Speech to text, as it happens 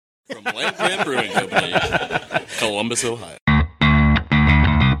From Landgrant Brewing Company, Columbus, Ohio.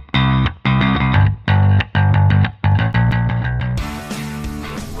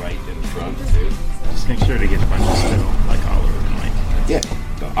 Right in front, too. Just make sure to get a bunch of spittle, like all over the mic.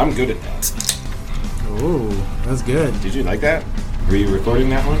 Yeah, I'm good at that. Ooh, that's good. Did you like that? Were you recording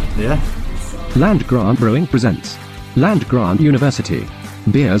that one? Yeah. Land Grant Brewing presents Land Grant University.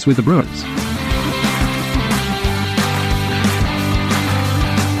 Beers with the Brewers.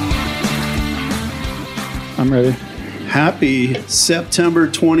 I'm ready. Happy September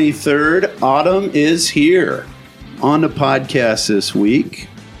 23rd. Autumn is here. On the podcast this week,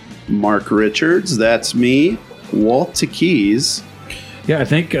 Mark Richards, that's me, Walt Keys. Yeah, I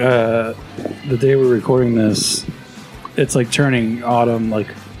think the day we're recording this, it's like turning autumn,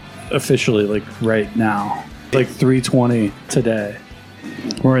 like officially, like right now, like 3:20 today.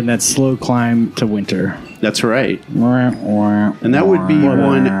 We're in that slow climb to winter. That's right. And And that would be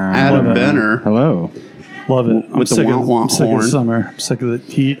one Adam Benner. Hello. Love it. With the wah-wah I'm sick horn. of summer. I'm sick of the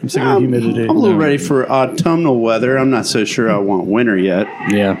heat. I'm sick of the humidity. I'm a little ready for autumnal weather. I'm not so sure I want winter yet.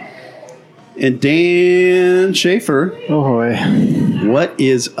 Yeah. And Dan Schaefer. Oh, boy. What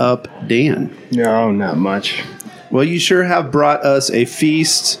is up, Dan? No, not much. Well, you sure have brought us a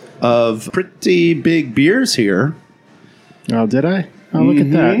feast of pretty big beers here. Oh, did I? Oh, look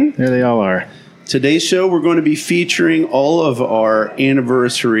at that. There they all are. Today's show, we're going to be featuring all of our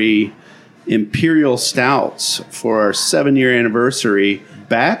anniversary Imperial Stouts for our 7-year anniversary.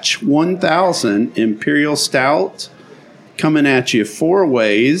 Batch 1000 Imperial Stout coming at you 4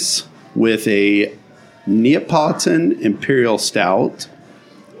 ways with a Neapolitan Imperial Stout,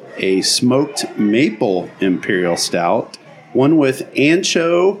 a smoked maple Imperial Stout, one with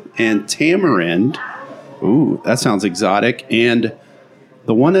ancho and tamarind. Ooh, that sounds exotic. And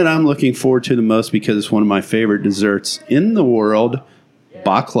the one that I'm looking forward to the most because it's one of my favorite desserts in the world,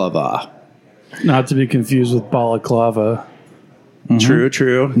 baklava. Not to be confused with balaclava.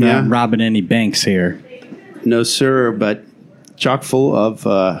 True. Not robbing any banks here. No, sir, but chock full of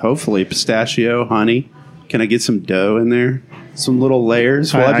hopefully pistachio, honey. Can I get some dough in there? Some little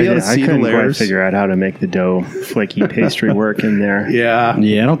layers. Will I be able to see the couldn't quite layers? figure out how to make the dough flaky pastry work in there. Yeah.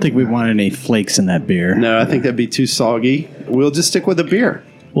 Yeah, I don't think we want any flakes in that beer. No, I think that'd be too soggy. We'll just stick with the beer.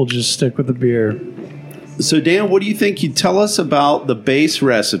 We'll just stick with the beer. So, Dan, what do you think? You tell us about the base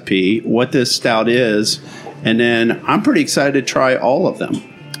recipe, what this stout is, and then I'm pretty excited to try all of them.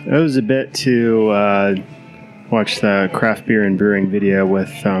 It was a bit to watch the craft beer and brewing video with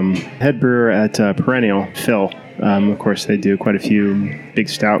head brewer at Perennial, Phil. Of course, they do quite a few big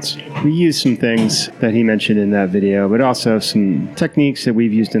stouts. We used some things that he mentioned in that video, but also some techniques that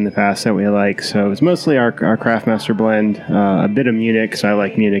we've used in the past that we like. So it's mostly our Craftmaster blend, a bit of Munich, because I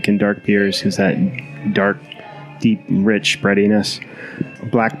like Munich and dark beers, because that dark, deep, rich breadiness.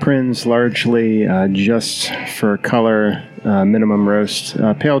 Black Prince, largely just for color, minimum roast.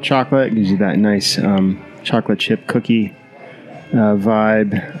 Pale chocolate gives you that nice chocolate chip cookie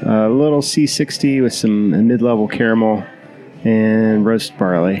vibe. A little C60 with some mid-level caramel and roast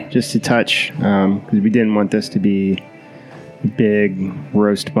barley, just a touch, because we didn't want this to be a big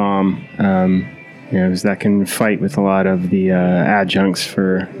roast bomb. Because that can fight with a lot of the adjuncts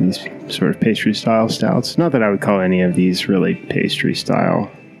for these sort of pastry style stouts. Not that I would call any of these really pastry style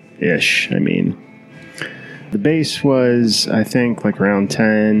ish. I mean, the base was, I think, like around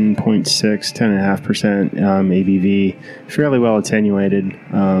 10.6, 10.5% ABV, fairly well attenuated.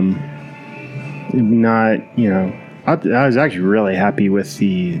 Not, I was actually really happy with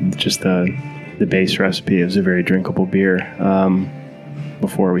the base recipe. It was a very drinkable beer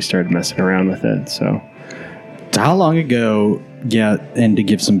before we started messing around with it. So How long ago, and to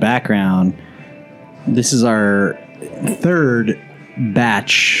give some background, this is our 3rd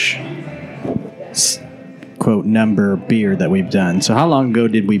batch quote number beer that we've done. So how long ago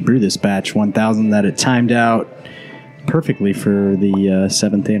did we brew this batch 1000 that it timed out perfectly for the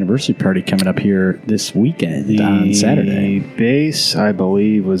 7th anniversary party coming up here this weekend on Saturday? The base, I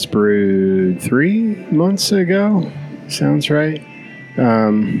believe, was brewed 3 months ago. Sounds right.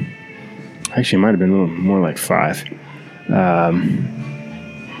 Actually, it might have been a little more like 5.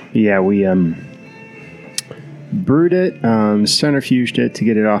 We brewed it, centrifuged it to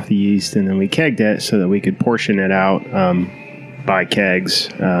get it off the yeast, and then we kegged it so that we could portion it out by kegs.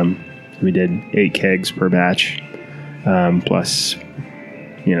 We did 8 kegs per batch, plus,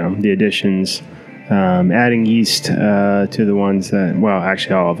 the additions. Adding yeast to the ones that,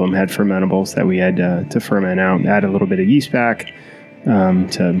 actually all of them had fermentables that we had to ferment out. Add a little bit of yeast back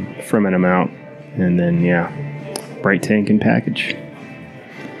to ferment them out, and then, bright tank and package.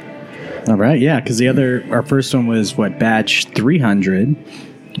 All right, yeah, because our first one was batch 300,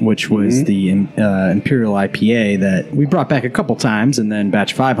 which was the Imperial IPA that we brought back a couple times, and then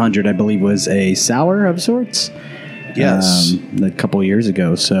batch 500, I believe, was a sour of sorts. Yes. A couple of years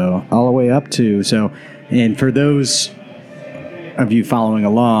ago. So all the way up to and for those of you following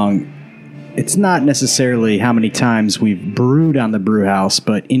along, it's not necessarily how many times we've brewed on the brew house,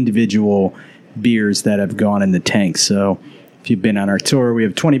 but individual beers that have gone in the tank. So if you've been on our tour, we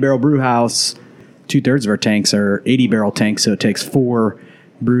have 20-barrel brew house. 2/3 of our tanks are 80-barrel tanks, so it takes 4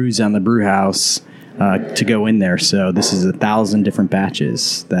 brews on the brew house to go in there. So this is 1,000 different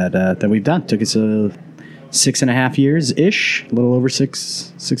batches that we've done. Took us 6.5 years ish, a little over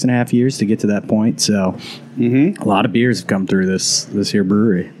 6.5 years to get to that point. So a lot of beers have come through this here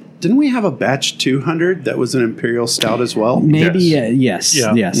brewery. Didn't we have a batch 200 that was an Imperial Stout as well? Maybe Yes. yes.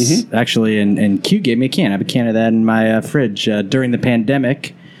 Yeah. Actually, and Q gave me a can. I have a can of that in my fridge during the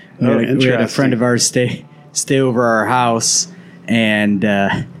pandemic. We had a friend of ours stay over our house, and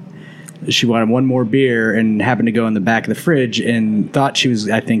she wanted one more beer and happened to go in the back of the fridge and thought she was,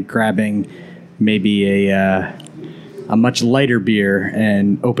 I think, grabbing maybe a much lighter beer,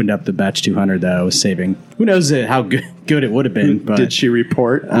 and opened up the batch 200 that I was saving. Who knows how good it would have been? But did she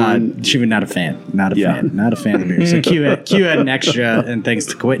report? she was not a fan. Not a fan of the beer. So Q had an extra, and thanks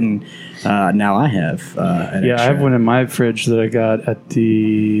to Quentin, now I have an extra. I have one in my fridge that I got at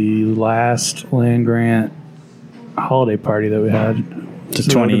the last land grant holiday party that we had. To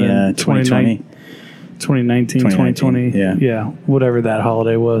 2020. 2019, 2020. Yeah. Whatever that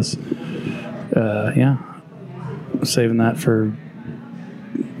holiday was. Saving that for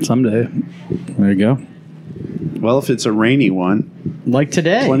someday. There you go. Well, if it's a rainy one, Like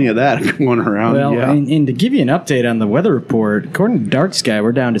today. plenty of that going around. Well, yeah. and to give you an update on the weather report, according to Dark Sky,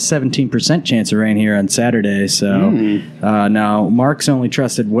 we're down to 17% chance of rain here on Saturday. So now Mark's only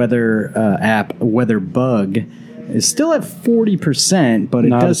trusted weather app, Weather Bug, is still at 40%, but it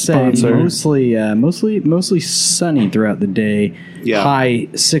Not does a say sponsor. mostly sunny throughout the day. Yeah. High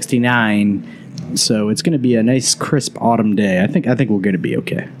 69. So it's going to be a nice crisp autumn day. I think we're going to be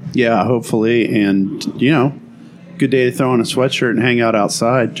okay. Yeah, hopefully. And, good day to throw on a sweatshirt and hang out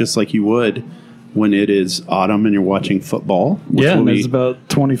outside just like you would when it is autumn and you're watching football. which Yeah, will and be- there's about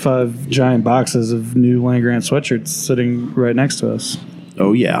 25 giant boxes of new land grant sweatshirts sitting right next to us.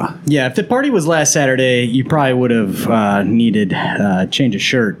 Oh, yeah. Yeah, if the party was last Saturday, you probably would have needed change of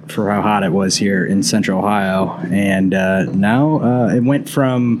shirt for how hot it was here in Central Ohio. And now it went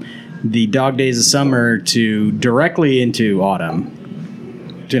from the dog days of summer to directly into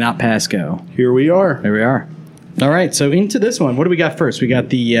autumn. Do not pass go. Here we are. There we are. All right, so into this one. What do we got first? We got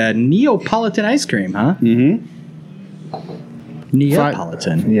the Neapolitan ice cream, huh? Mm-hmm.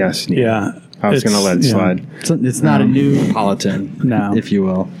 Neapolitan. Yes. Yeah. I was going to let it slide. It's not a Neapolitan, No. if you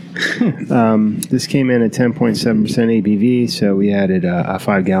will. This came in at 10.7% ABV, so we added a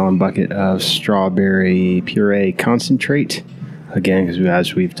 5-gallon bucket of strawberry puree concentrate. Again, because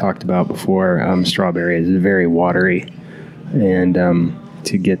as we've talked about before, strawberry is very watery. And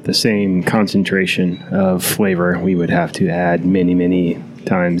to get the same concentration of flavor, we would have to add many, many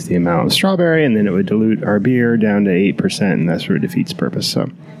times the amount of strawberry, and then it would dilute our beer down to 8%, and that's where it defeats purpose. So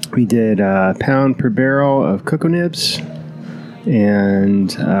we did a pound per barrel of cocoa nibs,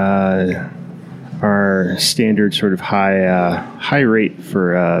 and our standard sort of high rate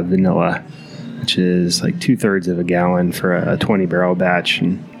for vanilla, which is like 2/3 of a gallon for a 20-barrel batch.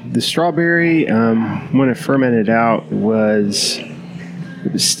 And the strawberry, when it fermented out, it was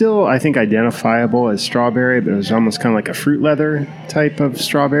still, I think, identifiable as strawberry, but it was almost kind of like a fruit leather type of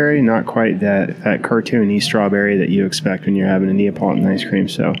strawberry, not quite that cartoony strawberry that you expect when you're having a Neapolitan ice cream.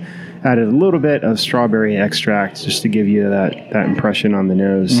 So added a little bit of strawberry extract just to give you that impression on the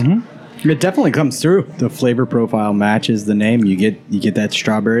nose. Mm-hmm. It definitely comes through. The flavor profile matches the name. You get that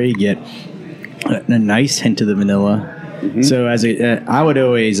strawberry. You get a nice hint of the vanilla. Mm-hmm. So I would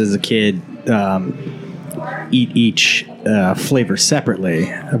always, as a kid, eat each flavor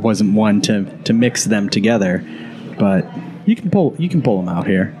separately. I wasn't one to mix them together, but you can pull them out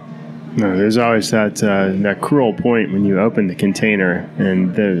here. No, there's always that cruel point when you open the container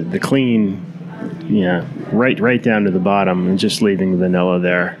and the clean, right down to the bottom, and just leaving the vanilla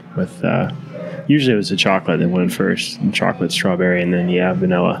there with. Usually it was the chocolate that went first, and chocolate, strawberry, and then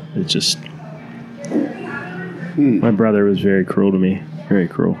vanilla. It's just. My brother was very cruel to me. Very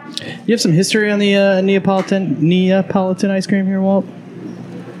cruel. You have some history on the Neapolitan ice cream here, Walt?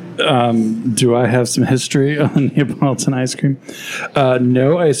 Do I have some history on Neapolitan ice cream?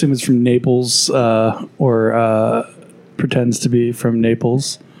 No, I assume it's from Naples, or pretends to be from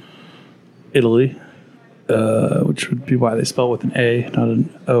Naples, Italy, which would be why they spell with an A, not an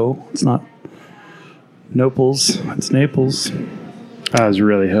O. It's not Naples, it's Naples. I was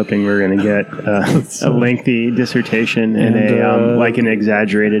really hoping we were going to get a lengthy dissertation and an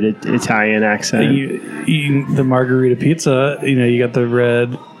exaggerated Italian accent. Eating the margarita pizza, you got the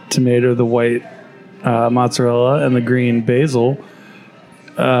red tomato, the white mozzarella, and the green basil.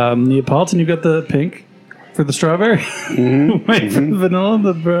 Neapolitan, you've got the pink for the strawberry, white for the vanilla,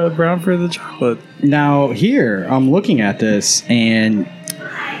 the brown for the chocolate. Now, here, I'm looking at this, and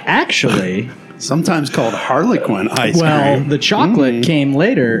actually... Sometimes called Harlequin ice cream. Well, the chocolate came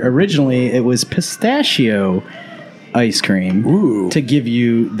later. Originally, it was pistachio ice cream to give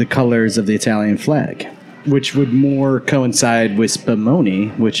you the colors of the Italian flag, which would more coincide with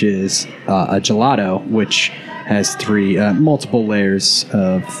spumoni, which is a gelato, which has multiple layers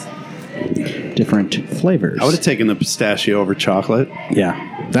of different flavors. I would have taken the pistachio over chocolate.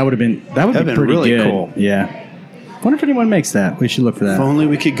 Yeah, that would be pretty really good. cool. Yeah. Wonder if anyone makes that. We should look for that. If only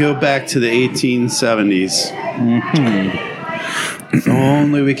we could go back to the 1870s. If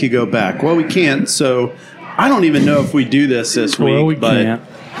only we could go back. Well, we can't, so I don't even know if we do this week. Well, we but can't.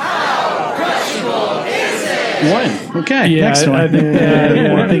 One. Okay. Yeah, next one. I think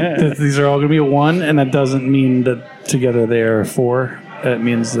that these are all going to be a 1, and that doesn't mean that together they are a 4. It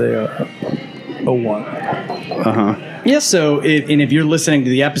means they are a 1. Yes, so if you're listening to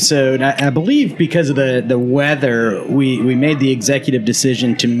the episode, I believe because of the weather, we made the executive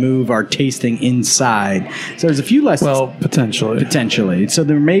decision to move our tasting inside. So there's a few less... Well, potentially. So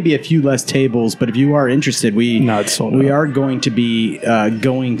there may be a few less tables, but if you are interested, we are going to be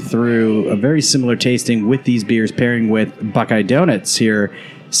going through a very similar tasting with these beers, pairing with Buckeye Donuts here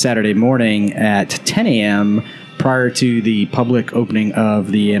Saturday morning at 10 a.m. prior to the public opening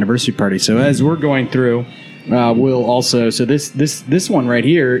of the anniversary party. So as we're going through... we'll also this one right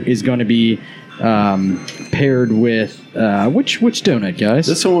here is going to be paired with which donut, guys?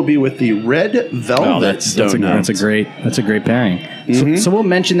 This one will be with the red velvet donut. That's a great pairing. So we'll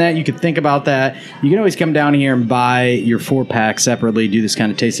mention that. You could think about that. You can always come down here and buy your 4-pack separately, do this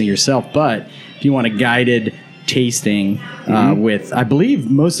kind of tasting yourself. But if you want a guided tasting with, I believe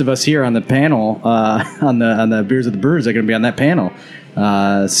most of us here on the panel on the Beers of the Brewers are going to be on that panel.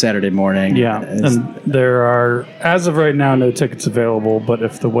 Saturday morning. Yeah, and there are, as of right now, no tickets available, but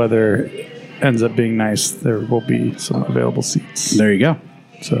if the weather ends up being nice, there will be some available seats. There you go.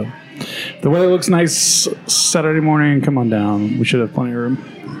 So if the weather looks nice Saturday morning, come on down. We should have plenty of room.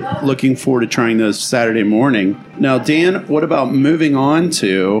 Looking forward to trying those Saturday morning. Now, Dan, what about moving on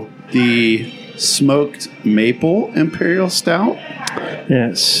to the smoked maple Imperial Stout?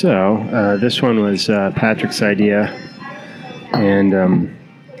 Yeah, so this one was Patrick's idea. And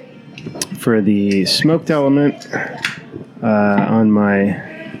for the smoked element on my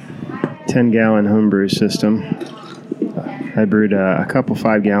 10-gallon homebrew system, I brewed a couple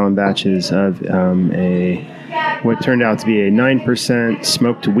 5-gallon batches of what turned out to be a 9%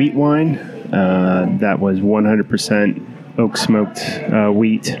 smoked wheat wine that was 100% oak smoked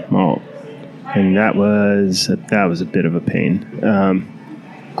wheat malt, and that was a bit of a pain.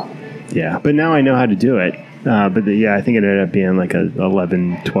 Yeah, but now I know how to do it. I think it ended up being like a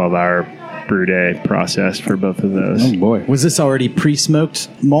 11, 12-hour brew day process for both of those. Oh, boy. Was this already pre-smoked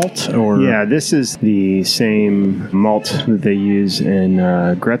malt? Or? Yeah, this is the same malt that they use in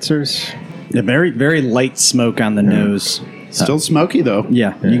Gretzer's. A very, very light smoke on the nose. Still smoky, though.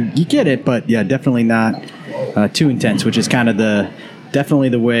 Yeah. You get it, but yeah, definitely not too intense, which is kind of definitely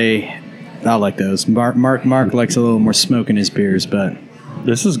the way I like those. Mark likes a little more smoke in his beers, but...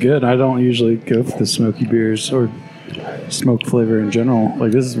 This is good. I don't usually go for the smoky beers or smoke flavor in general.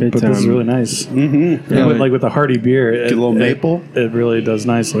 Like this is really nice. Mm-hmm. Yeah, with a hearty beer, get a little maple. It really does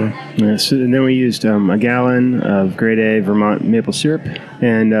nicely. Yeah, so, and then we used a gallon of Grade A Vermont maple syrup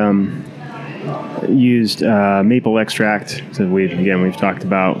and used maple extract. So we've talked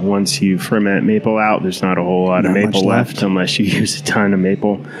about once you ferment maple out, there's not a whole lot of maple left unless you use a ton of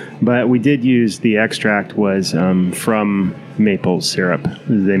maple. But we did use the extract was from maple syrup.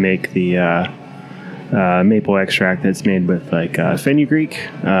 They make the maple extract that's made with like fenugreek.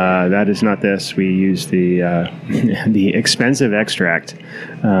 That is not this. We use the the expensive extract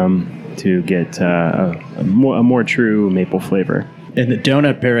to get a more true maple flavor. And the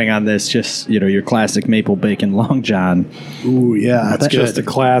donut pairing on this, just your classic maple bacon long john. Ooh, yeah, that's just a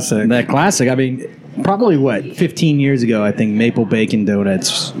classic. That classic. I mean, probably 15 years ago, I think maple bacon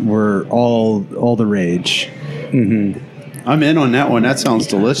donuts were all the rage. Mm-hmm. I'm in on that one. That sounds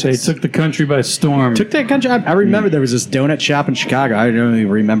delicious. They took the country by storm. I remember there was this donut shop in Chicago. I don't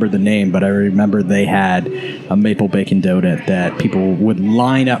even remember the name, but I remember they had a maple bacon donut that people would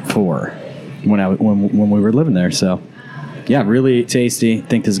line up for when we were living there. So, yeah, really tasty. I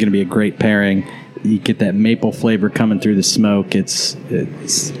think this is going to be a great pairing. you get that maple flavor coming through the smoke. It's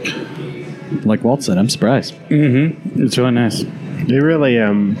like Walt said, I'm surprised. It's really nice. They really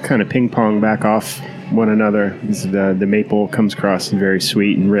kind of ping pong back off one another. The maple comes across as very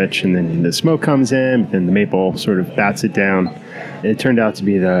sweet and rich, and then the smoke comes in, and the maple sort of bats it down. It turned out to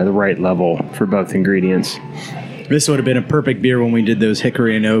be the right level for both ingredients. This would have been a perfect beer when we did those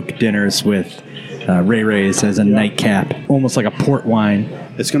hickory and oak dinners with Ray Ray's as a nightcap, almost like a port wine.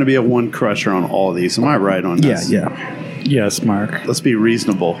 It's going to be a one crusher on all of these. Am I right on this? Yeah. Yes, Mark. Let's be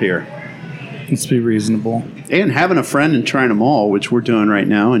reasonable here. Let's be reasonable. And having a friend and trying them all, which we're doing right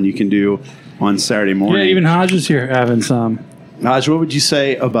now, and you can do on Saturday morning. Yeah, even Hodge is here having some. Naj, what would you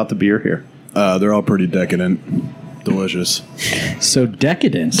say about the beer here? They're all pretty decadent. Delicious. So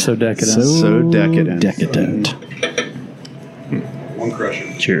decadent. So decadent. So decadent. Decadent. One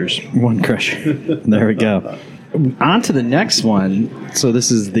crusher. Cheers. One crusher. There we go. On to the next one. So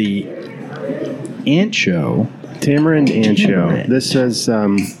this is the Ancho. Tamarind Ancho. Tamarind. This is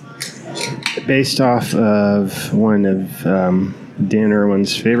based off of one of Dan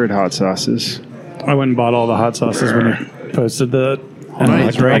Irwin's favorite hot sauces. I went and bought all the hot sauces when he posted that.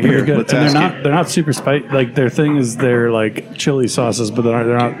 Nice, they're all right pretty here. good. Let's And ask they're not super spicy. Like their thing is they're like chili sauces, but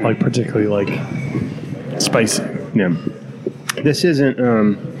they're not like particularly like spicy. Yeah. This isn't,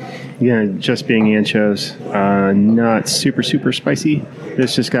 just being anchos, not super, super spicy.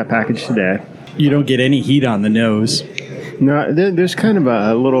 This just got packaged today. You don't get any heat on the nose. No, there's kind of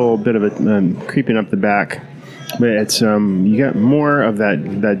a little bit of it creeping up the back, but it's you got more of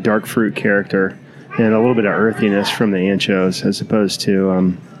that dark fruit character and a little bit of earthiness from the anchos as opposed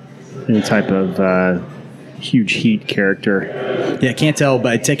to any type of huge heat character. Yeah, I can't tell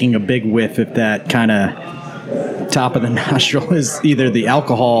by taking a big whiff if that kind of top of the nostril is either the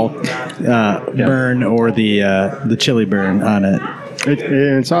alcohol burn or the chili burn on it.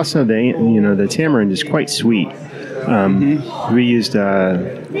 It's also the tamarind is quite sweet. We used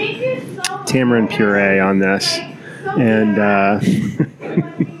tamarind puree on this, and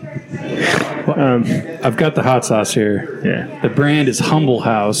I've got the hot sauce here. yeah, The brand is Humble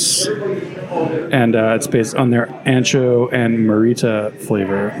House, and it's based on their ancho and marita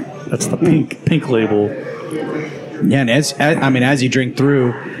flavor. That's the pink label. Yeah, and as you drink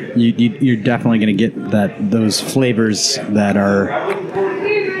through, you're definitely going to get those flavors that are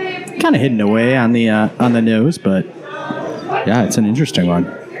kind of hidden away on the nose, but yeah, it's an interesting one.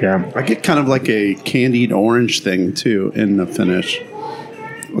 yeah. I get kind of like a candied orange thing, too, in the finish.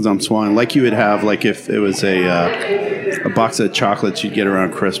 As I'm swallowing. Like you would have, like if it was a box of chocolates you'd get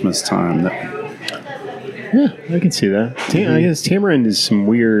around Christmas time. Yeah, I can see that. I guess tamarind is some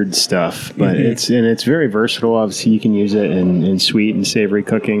weird stuff, but it's very versatile. Obviously, you can use it in sweet and savory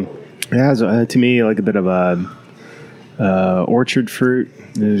cooking. It has, to me, like a bit of a orchard fruit.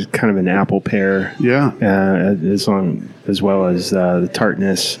 There's kind of an apple pear. Yeah. As well as the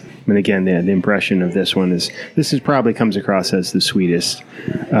tartness. And again, the impression of this one is probably comes across as the sweetest,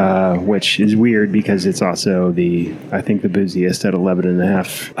 which is weird because it's also I think the booziest at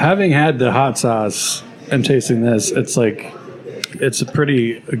 11.5. Having had the hot sauce and tasting this, it's a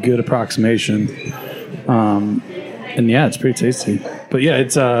pretty good approximation. And yeah, it's pretty tasty. But yeah,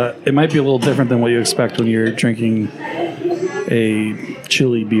 it might be a little different than what you expect when you're drinking a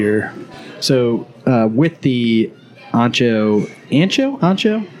chili beer. So with the Ancho.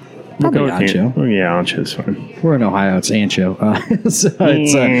 Probably Ancho. Oh, yeah, Ancho's fine. We're in Ohio. It's Ancho. So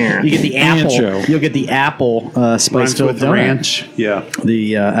it's, you get the apple. Ancho. You'll get the apple Rhymes spice-filled with donut. ranch. Yeah.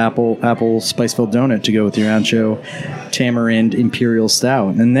 The apple spice-filled donut to go with your Ancho tamarind imperial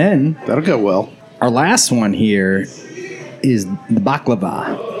stout, and then That'll go well. our last one here is the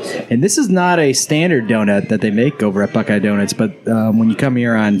baklava. And this is not a standard donut that they make over at Buckeye Donuts, but when you come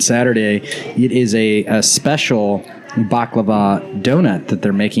here on Saturday, it is a special baklava donut that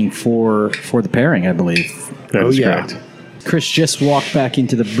they're making for the pairing, I believe. That's correct. Chris just walked back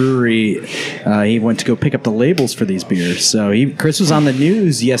into the brewery. He went to go pick up the labels for these beers. So Chris was on the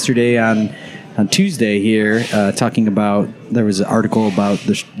news yesterday on Tuesday here talking about, there was an article about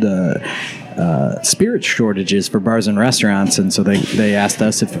the spirit shortages for bars and restaurants, and so they asked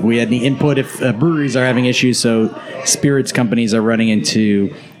us if we had any input if breweries are having issues. So spirits companies are running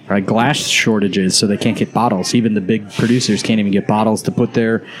into glass shortages, so they can't get bottles. Even the big producers can't even get bottles to put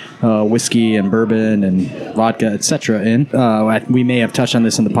their whiskey and bourbon and vodka, etc. in. We may have touched on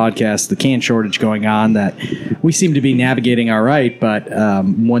this in the podcast, the can shortage going on that we seem to be navigating all right, but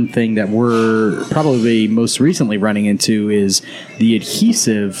one thing that we're probably most recently running into is the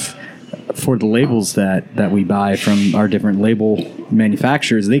adhesive for the labels that we buy from our different label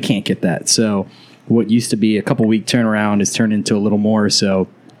manufacturers. They can't get that. So what used to be a couple week turnaround has turned into a little more. So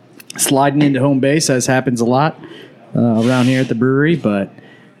sliding into home base, as happens a lot around here at the brewery. But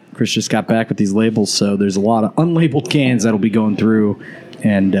Chris just got back with these labels, so there's a lot of unlabeled cans that'll be going through,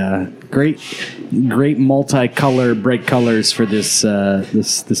 and great multicolor, bright colors for this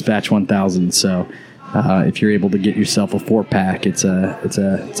batch 1000. So if you're able to get yourself a 4-pack, it's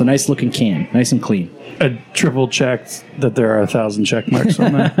a nice looking can, nice and clean. I triple checked that there are 1,000 check marks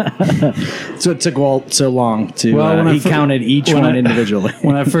on there. So it took Walt so long to. Well, he counted each one individually.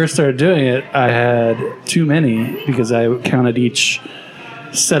 When I first started doing it, I had too many because I counted each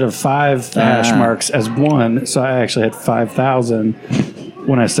set of 5 hash marks as one. So I actually had 5,000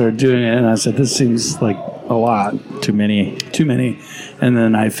 when I started doing it, and I said, "This seems like a lot, Too many. too many." And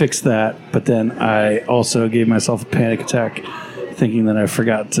then I fixed that, but then I also gave myself a panic attack, thinking that I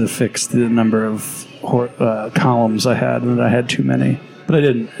forgot to fix the number of columns I had, and that I had too many. But I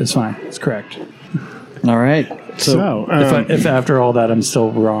didn't. It's fine. It's correct. All right. So, If after all that I'm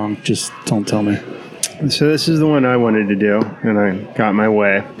still wrong, just don't tell me. So this is the one I wanted to do, and I got my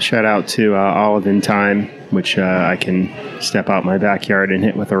way. Shout out to Olive in Time, which I can step out my backyard and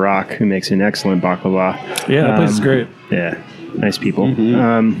hit with a rock, who makes an excellent baklava. Yeah, that place is great. Yeah, nice people.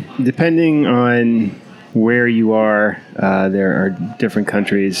 Depending on where you are, there are different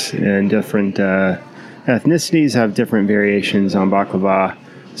countries and different ethnicities have different variations on baklava.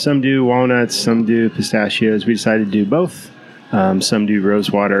 Some do walnuts, some do pistachios. We decided to do both. Some do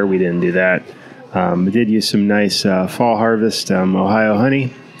rose water. We didn't do that. We did use some nice fall harvest Ohio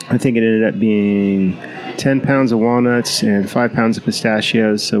honey. I think it ended up being 10 pounds of walnuts and 5 pounds of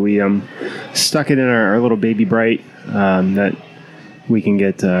pistachios. So we stuck it in our little Baby Bright that we can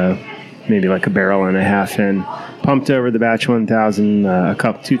get maybe like a barrel and a half in. Pumped over the batch 1000 a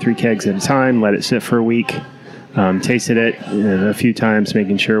couple, 2-3 kegs at a time. Let it sit for a week. Tasted it a few times,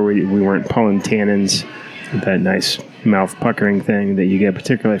 making sure we weren't pulling tannins. That nice mouth puckering thing that you get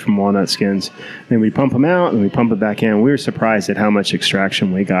particularly from walnut skins. Then we pump them out and we pump it back in. We were surprised at how much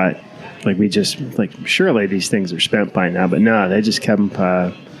extraction we got. Surely these things are spent by now, but no, they just kept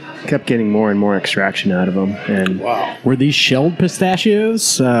getting more and more extraction out of them. And Were these shelled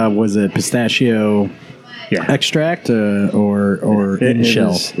pistachios? Was it pistachio extract or in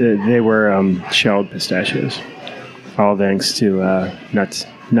shell? They were shelled pistachios. All thanks to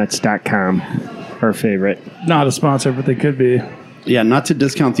nuts.com. Our favorite. Not a sponsor, but they could be. Yeah, not to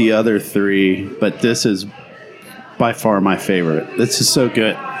discount the other 3, but this is by far my favorite. This is so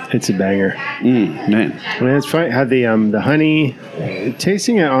good. It's a banger. Man. I mean, it's funny how the honey,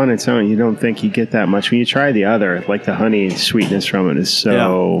 tasting it on its own, you don't think you get that much. When you try the other, like the honey sweetness from it is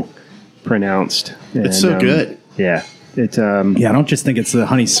so pronounced. It's so good. Yeah. It I don't just think it's the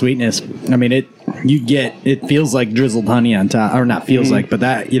honey sweetness. I mean, it feels like drizzled honey on top, or not feels like, but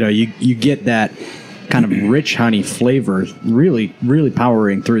that, you get that kind of rich honey flavor really, really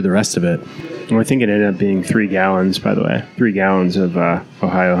powering through the rest of it. I think it ended up being 3 gallons, by the way. 3 gallons of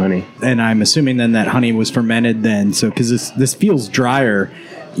Ohio honey. And I'm assuming then that honey was fermented then, so because this feels drier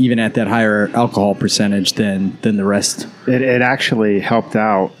even at that higher alcohol percentage than the rest. It actually helped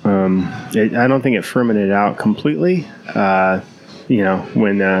out. I don't think it fermented out completely.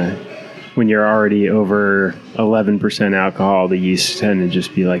 When you're already over 11% alcohol, the yeast tend to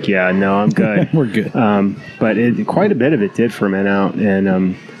just be like, yeah, no, I'm good. We're good. But quite a bit of it did ferment out,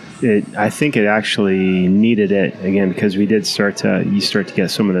 and I think it actually needed it again because we did start to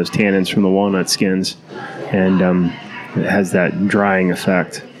get some of those tannins from the walnut skins, and it has that drying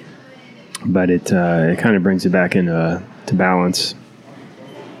effect. But it kind of brings it back into to balance.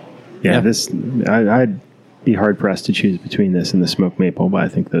 Yeah, I'd be hard pressed to choose between this and the smoked maple, but I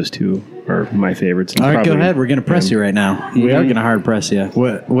think those two are my favorites. All right, go ahead. We're going to press you right now. We are going to hard press you.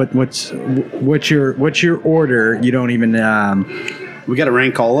 What's your order? You don't even. We got to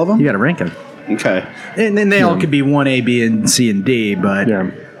rank all of them? You got to rank them. Okay. And then they all could be 1, A, B, and C, and D, but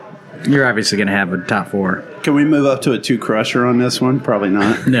you're obviously going to have a top 4. Can we move up to a 2 crusher on this one? Probably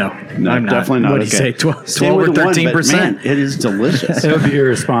not. No, I'm not. Definitely not. What do you say, 12 or 13%? It is delicious. It would be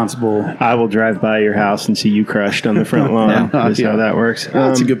irresponsible. I will drive by your house and see you crushed on the front lawn. That's how that works.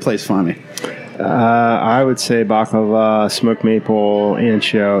 It's a good place for me. I would say baklava, smoked maple,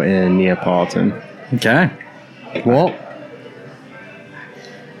 ancho, and Neapolitan. Okay. Well,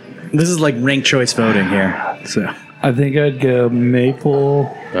 this is like ranked choice voting here. So I think I'd go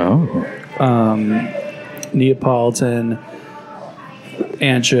maple. Neapolitan,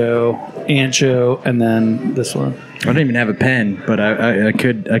 ancho, and then this one. I don't even have a pen, but I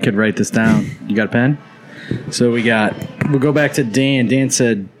could write this down. You got a pen? So we'll go back to Dan. Dan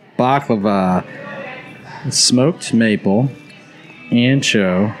said baklava, smoked maple,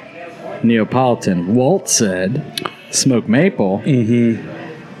 ancho, Neapolitan. Walt said smoked maple,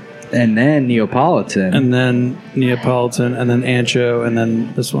 And then Neapolitan. and then Neapolitan, and then Ancho, and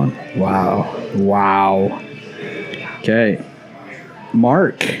then this one. Wow. Okay.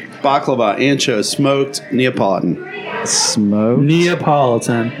 Mark. Baklava, ancho, smoked, Neapolitan. Smoked.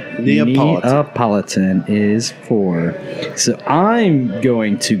 Neapolitan. Neapolitan is 4. So I'm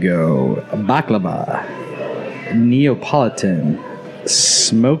going to go baklava, Neapolitan,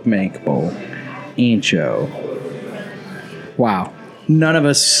 smoked maple, ancho. Wow. None of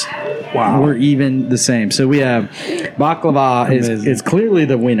us were even the same. So we have baklava is clearly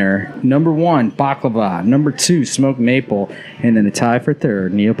the winner. Number 1, baklava. Number 2, smoked maple. And then the tie for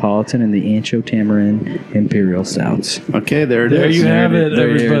third, Neapolitan and the Ancho Tamarind Imperial Stouts. Okay, there it There is. you have it, There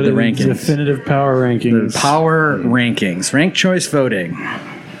are everybody. the rankings. Definitive power rankings. Power rankings. Ranked choice voting.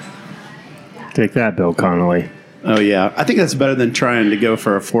 Take that, Bill Connolly. Oh, yeah. I think that's better than trying to go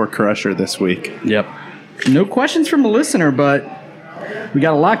for a 4 crusher this week. Yep. No questions from a listener, but we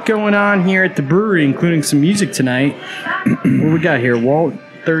got a lot going on here at the brewery, including some music tonight. What we got here, Walt?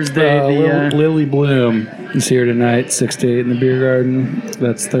 Thursday, Lily Bloom is here tonight, 6 to 8 in the beer garden.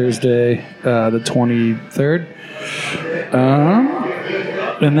 That's Thursday, the 23rd.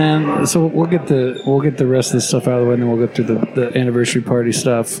 And then, so we'll get the rest of the stuff out of the way, and then we'll go through the anniversary party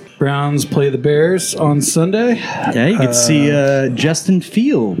stuff. Browns play the Bears on Sunday. Yeah, you can see Justin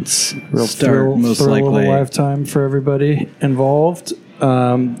Fields Real start thrill, most thrill of likely. a lifetime for everybody involved.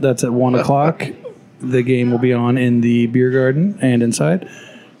 That's at 1 o'clock. The game will be on in the beer garden and inside.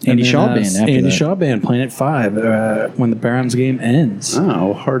 Andy And Shaw then, Band after Andy that. Shaw Band playing at 5 when the Browns game ends.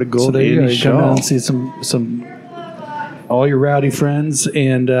 Oh, heart of gold, So there you go. Andy You come down Shaw. and see some all your rowdy friends,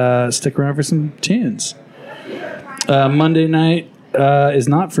 and stick around for some tunes. Monday night is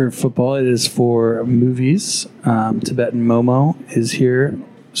not for football. It is for movies. Tibetan Momo is here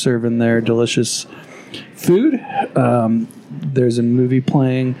serving their delicious food. There's a movie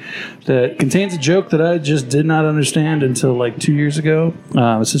playing that contains a joke that I just did not understand until like 2 years ago.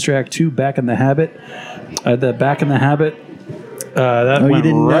 Sister Act 2, Back in the Habit. The Back in the Habit. That went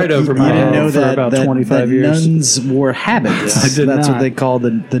right over my head for about 25 years. Nuns wore habits. I did That's not. what they call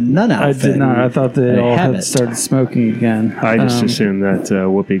the nun I outfit. did not. I thought they A all habit. had started smoking again. I just assumed that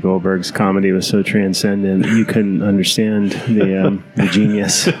Whoopi Goldberg's comedy was so transcendent you couldn't understand the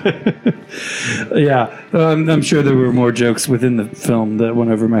genius. Yeah, I'm sure there were more jokes within the film that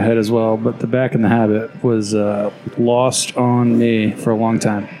went over my head as well. But the Back in the Habit was lost on me for a long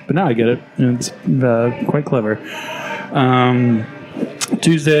time. But now I get it. And it's quite clever.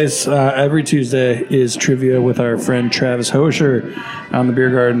 Tuesdays, every Tuesday is trivia with our friend Travis Hosher on the beer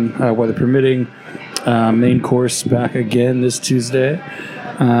garden, weather permitting. Main course back again this Tuesday.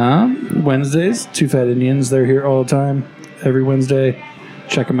 Wednesdays, Two Fat Indians. They're here all the time, every Wednesday.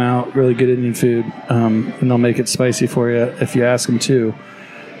 Check them out. Really good Indian food, and they'll make it spicy for you if you ask them to.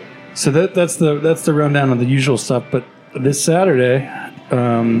 So that's the rundown of the usual stuff. But this Saturday,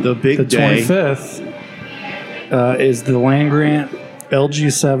 The big the day. 25th, is the Land Grant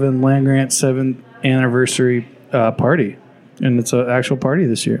LG7 Land Grant 7th anniversary party, and it's an actual party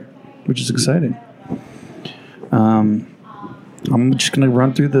this year, which is exciting. I'm just gonna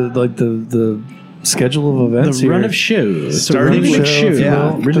run through the schedule of events The run here. of shows. Starting really with big show. show,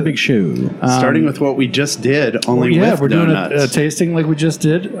 Yeah, yeah. really big show. Starting with what we just did, only Yeah, with we're donuts. doing a tasting like we just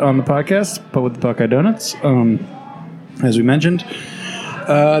did on the podcast, but with the Buckeye Donuts. As we mentioned,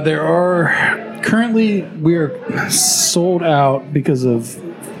 there are currently we are sold out because of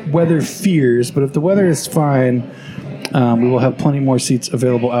weather fears. But if the weather is fine, we will have plenty more seats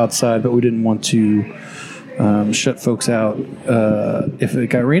available outside. But we didn't want to shut folks out if it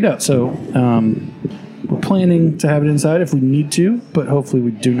got rained out. So we're planning to have it inside if we need to, but hopefully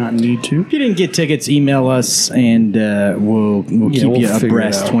we do not need to. If you didn't get tickets, email us and we'll keep we'll you figure it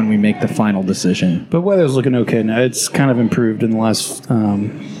abreast out. when we make the final decision. But weather's looking okay now. It's kind of improved in the last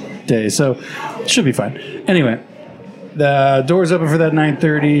day, so it should be fine. Anyway, the doors open for that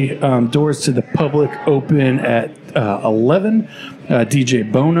 9:30. Doors to the public open at 11. DJ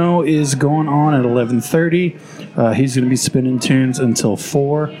Bono is going on at 11:30. He's going to be spinning tunes until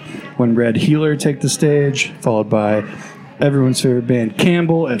 4 when Red Healer take the stage, followed by everyone's favorite band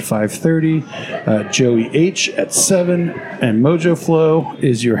Campbell at 5:30, Joey H at 7, and Mojo Flow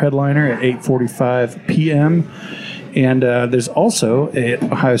is your headliner at 8:45 p.m. And there's also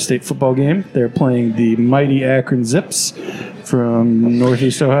an Ohio State football game. They're playing the mighty Akron Zips from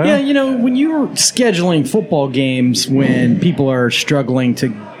Northeast Ohio. Yeah, you know, when you're scheduling football games when people are struggling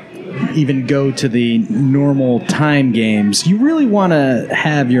to even go to the normal time games, you really want to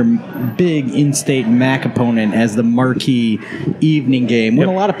have your big in-state MAC opponent as the marquee evening game when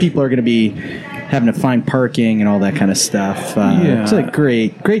a lot of people are going to be having to find parking and all that kind of stuff. It's like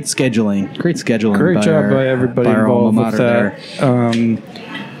great scheduling. Great job by everybody our involved alma with mater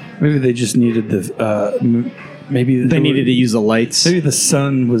that. Maybe they just needed the. Maybe They needed to use the lights. Maybe the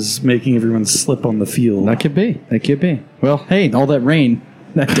sun was making everyone slip on the field. That could be. Well, hey, all that rain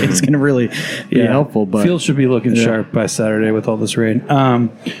that day is going to really be helpful. But field should be looking sharp by Saturday with all this rain.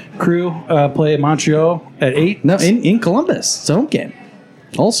 Crew play at Montreal at 8. No, in Columbus. It's a home game.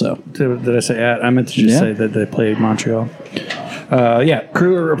 Also. Did I say at? I meant to just say that they played Montreal.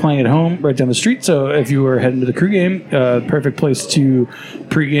 Crew are playing at home right down the street. So if you were heading to the Crew game, perfect place to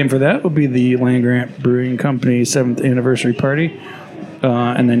pregame for that would be the Land Grant Brewing Company 7th anniversary party.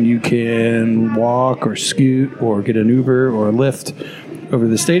 And then you can walk or scoot or get an Uber or a Lyft over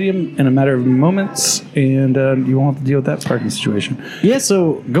the stadium in a matter of moments, and you won't have to deal with that parking situation. Yeah,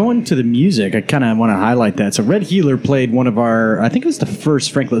 so going to the music, I kind of want to highlight that. So Red Healer played one of our, I think it was the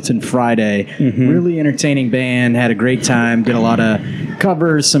first Franklinton Friday. Really entertaining band, had a great time, did a lot of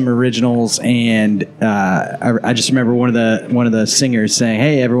covers, some originals, and I just remember one of the singers saying,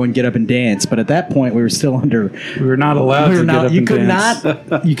 "Hey, everyone, get up and dance." But at that point, we were still under. We were not allowed to get up and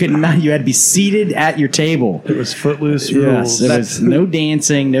dance. You could not. You had to be seated at your table. It was footloose rules. rules. There was no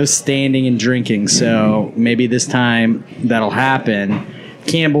dancing, no standing and drinking. So maybe this time that'll happen.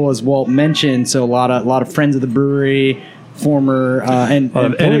 Campbell, as Walt mentioned, so a lot of friends of the brewery, former and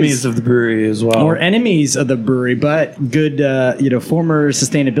enemies of the brewery as well, or enemies of the brewery, but good, former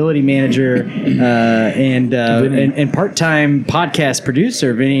sustainability manager and part-time podcast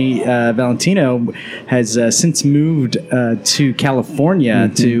producer Vinny Valentino has since moved to California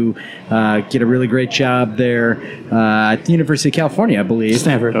to get a really great job there at the University of California, I believe.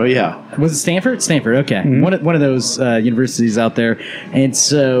 Stanford. Oh yeah. Was it Stanford? Stanford. Okay, one of those universities out there, and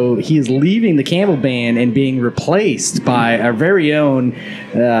so he is leaving the Campbell Band and being replaced by our very own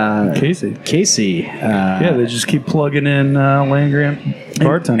Casey. They just keep plugging in Land Grant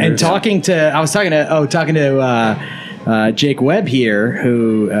bartenders. And talking to Jake Webb here,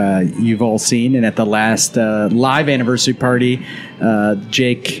 who you've all seen, and at the last live anniversary party,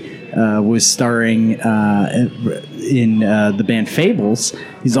 Jake was starring in the band Fables.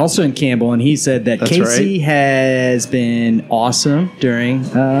 He's also in Campbell, and he said that Casey has been awesome during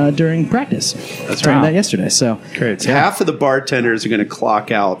practice. That's right. right. That yesterday. So great. Half of the bartenders are going to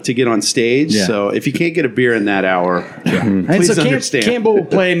clock out to get on stage. Yeah. So if you can't get a beer in that hour, please understand. Campbell will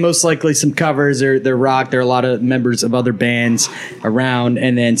play most likely some covers. They're rock. There are a lot of members of other bands around.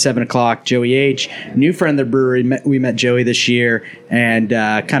 And then 7 o'clock, Joey H., new friend of the brewery. We met Joey this year, and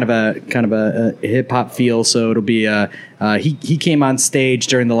kind of a hip hop feel. So it'll be he came on stage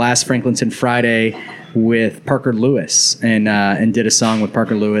during the last Franklinton Friday with Parker Lewis and did a song with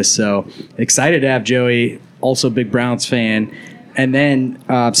Parker Lewis. So excited to have Joey, also a big Browns fan. And then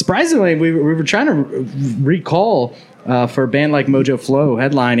surprisingly, we were trying to recall for a band like Mojo Flow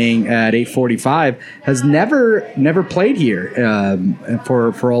headlining at 8:45 has never played here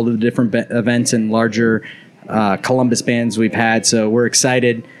for all the different events and larger Columbus bands we've had. So we're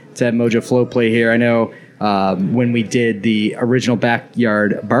excited to have Mojo Flow play here. I know when we did the original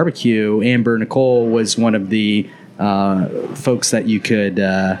Backyard Barbecue, Amber Nicole was one of the folks that you could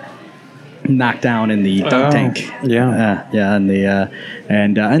knock down in the dunk tank.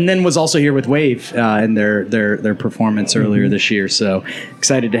 And then was also here with Wave in their performance earlier this year. So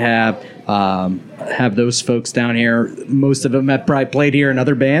excited to have those folks down here. Most of them have probably played here in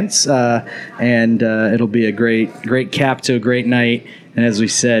other bands, and it'll be a great cap to a great night. And as we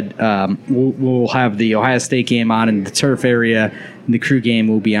said, we'll have the Ohio State game on in the turf area. The Crew game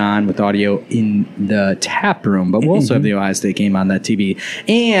will be on with audio in the tap room, but we'll also have the Ohio State game on that TV.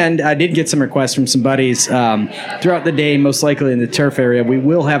 And I did get some requests from some buddies throughout the day, most likely in the turf area. We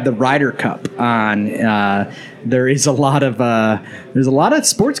will have the Ryder Cup on. There is a lot of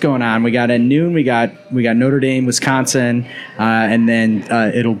sports going on. We got at noon. We got Notre Dame, Wisconsin, and then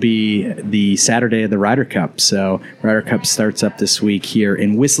it'll be the Saturday of the Ryder Cup. So Ryder Cup starts up this week here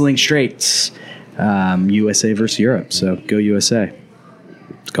in Whistling Straits, USA versus Europe. So go USA.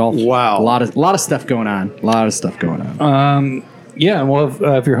 It's golf. Wow, a lot of stuff going on. Yeah, well,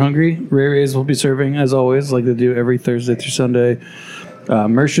 if you're hungry, Ray Ray's will be serving as always, like they do every Thursday through Sunday.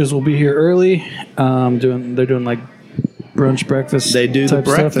 Mersh's will be here early. They're doing like brunch breakfast. They do the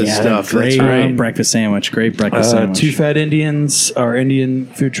breakfast stuff. Great, That's right. breakfast sandwich. Great breakfast sandwich. Two Fat Indians, our Indian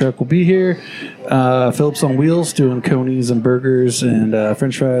food truck, will be here. Phillips on Wheels doing conies and burgers and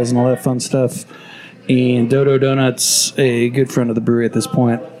French fries and all that fun stuff. And Dodo Donuts, a good friend of the brewery at this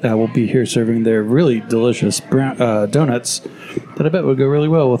point, will be here serving their really delicious donuts that I bet would go really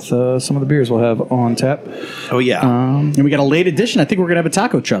well with some of the beers we'll have on tap. Oh, yeah. And we got a late edition. I think we're going to have a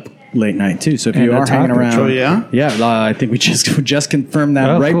taco truck late night, too. So if And you a are hanging taco around. truck. Oh, yeah? Yeah, I think we just confirmed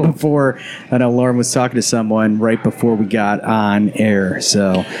that right cool. before. I know Lauren was talking to someone right before we got on air.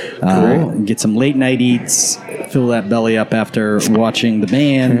 So get some late night eats, fill that belly up after watching the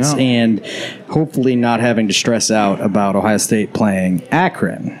bands, Yeah. and hopefully not having to stress out about Ohio State playing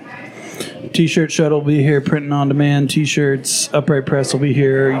Akron. T-shirt shuttle will be here, printing on demand T-shirts. Upright Press will be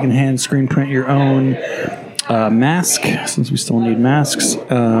here. You can hand screen print your own mask, since we still need masks.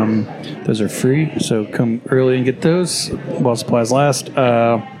 Those are free, so come early and get those while supplies last.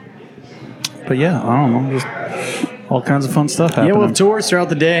 But yeah, I don't know, just all kinds of fun stuff happening. Yeah, we'll have tours throughout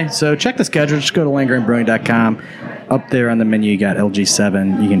the day. So check the schedule. Just go to landgrantbrewing.com. Up there on the menu, you got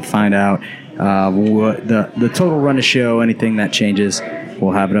LG7. You can find out what the total run of show, anything that changes.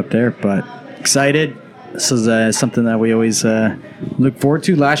 We'll have it up there. But excited. This is something that we always look forward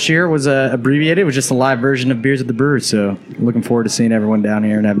to. Last year was abbreviated. It was just a live version of Beers at the Brewer. So looking forward to seeing everyone down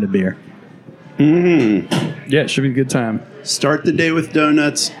here and having a beer. Yeah, it should be a good time. Start the day with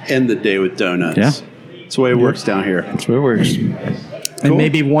donuts, end the day with donuts. Yeah. That's the way it works down here. That's what it works. And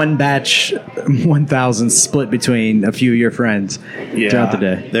maybe one batch, 1,000 split between a few of your friends throughout the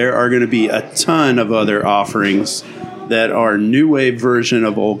day. There are going to be a ton of other offerings that are new wave version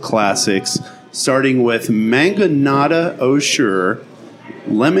of old classics, starting with Mangonada Oshure,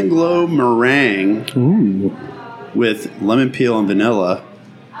 Lemon Glow Meringue with lemon peel and vanilla,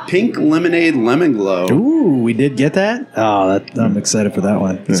 Pink Lemonade Lemon Glow. Ooh, we did get that? Oh, I'm excited for that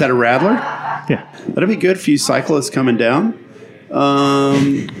one. Is that a Rattler? Yeah. That'll be good for you cyclists coming down.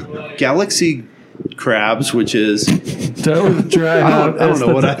 Galaxy Crabs, which is Double dry hop. I don't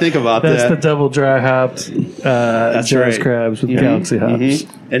know what I think about that's that. That's the double dry hopped jazz right. crabs with Galaxy hops.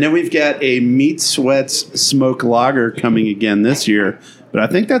 And then we've got a Meat Sweats Smoke Lager coming again this year. But I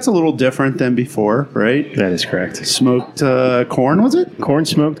think that's a little different than before, right? That is correct. Smoked corn, was it? Corn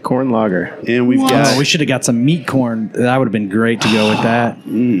smoked corn lager. And we've Oh, got... we should have got some meat corn. That would have been great to go with that.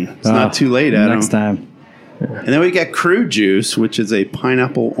 It's not too late, Adam. Next time. And then we got Crew Juice, which is a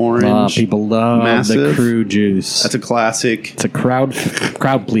pineapple orange. People love the massive. Crew Juice. That's a classic. It's a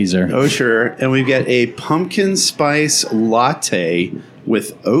crowd pleaser. Oh, sure. And we've got a pumpkin spice latte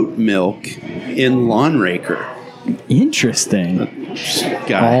with oat milk in Lawn Raker. Interesting.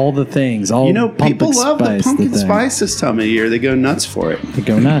 Guy. All the things. All people love the pumpkin thing. spice this time of year. They go nuts for it. They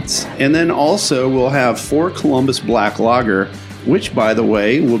go nuts. And then also we'll have 4 Columbus Black Lager, which, by the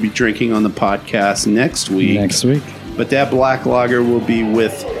way, we'll be drinking on the podcast next week. But that Black Lager will be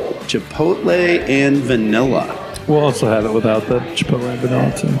with Chipotle and vanilla. We'll also have it without the Chipotle and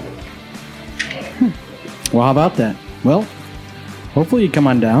vanilla too. Well, how about that? Well, hopefully you come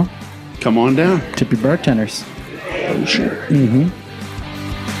on down. Come on down. Tip your bartenders. Oh, sure.